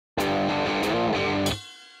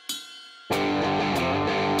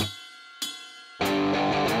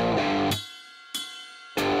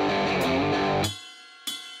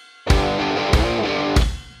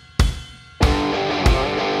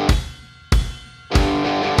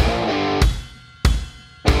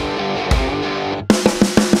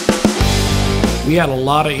We had a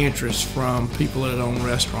lot of interest from people that own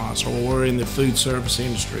restaurants or were in the food service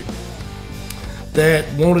industry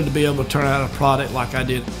that wanted to be able to turn out a product like I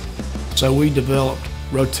did. So we developed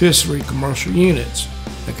rotisserie commercial units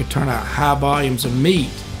that could turn out high volumes of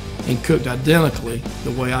meat and cooked identically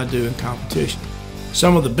the way I do in competition.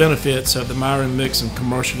 Some of the benefits of the Myron Mixon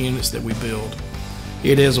commercial units that we build: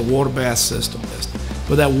 it is a water bath system.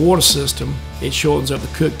 With that water system, it shortens up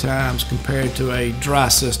the cook times compared to a dry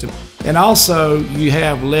system. And also, you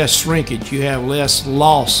have less shrinkage, you have less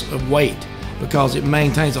loss of weight because it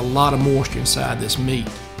maintains a lot of moisture inside this meat.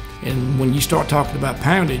 And when you start talking about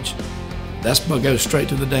poundage, that's what goes straight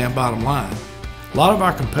to the damn bottom line. A lot of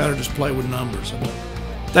our competitors play with numbers.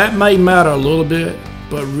 That may matter a little bit,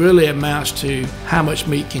 but really amounts to how much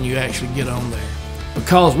meat can you actually get on there.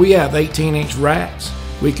 Because we have 18-inch racks,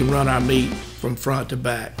 we can run our meat from front to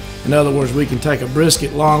back. In other words, we can take a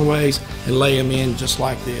brisket long ways and lay them in just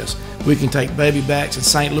like this. We can take baby backs and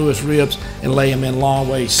St. Louis ribs and lay them in long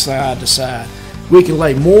ways side to side. We can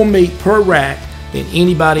lay more meat per rack than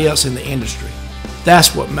anybody else in the industry.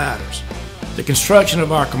 That's what matters. The construction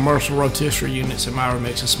of our commercial rotisserie units at Myron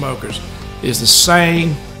Mixon Smokers is the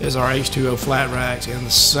same as our H2O flat racks and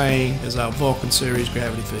the same as our Vulcan series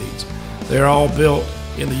gravity feeds. They're all built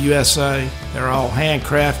in the USA. They're all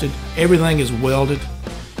handcrafted. Everything is welded.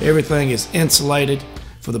 Everything is insulated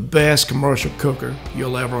for the best commercial cooker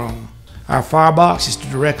you'll ever own. Our firebox is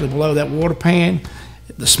directly below that water pan.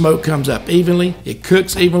 The smoke comes up evenly. It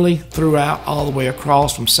cooks evenly throughout, all the way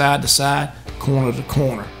across from side to side, corner to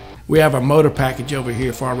corner. We have our motor package over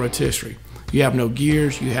here for our rotisserie. You have no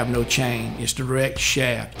gears, you have no chain. It's direct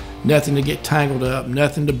shaft. Nothing to get tangled up,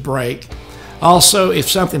 nothing to break. Also, if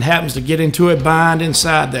something happens to get into a bind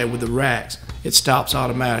inside there with the racks, it stops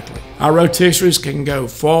automatically. Our rotisseries can go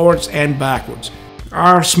forwards and backwards.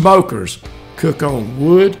 Our smokers cook on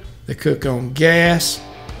wood, they cook on gas,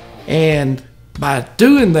 and by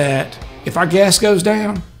doing that, if our gas goes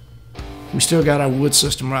down, we still got our wood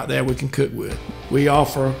system right there we can cook with. We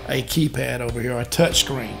offer a keypad over here, a touch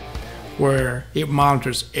screen, where it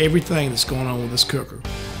monitors everything that's going on with this cooker.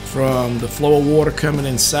 From the flow of water coming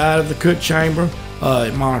inside of the cook chamber,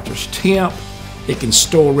 it monitors temp, it can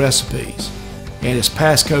store recipes, and it's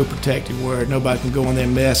passcode protected where nobody can go in there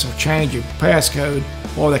and mess or change your passcode,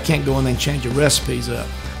 or they can't go in there and change your recipes up.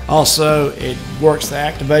 Also, it works the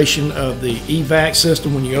activation of the evac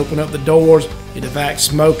system. When you open up the doors, it evacs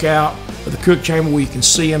smoke out of the cook chamber where you can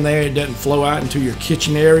see in there. It doesn't flow out into your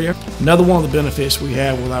kitchen area. Another one of the benefits we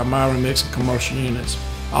have with our Myron Mixon commercial units,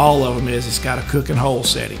 all of them, is it's got a cooking hole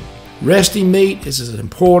setting. Resting meat is as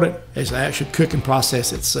important as the actual cooking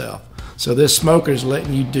process itself. So this smoker is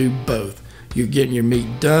letting you do both. You're getting your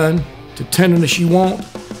meat done to tenderness you want,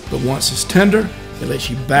 but once it's tender, it lets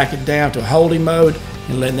you back it down to holding mode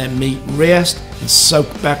and letting that meat rest and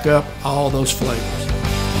soak back up all those flavors.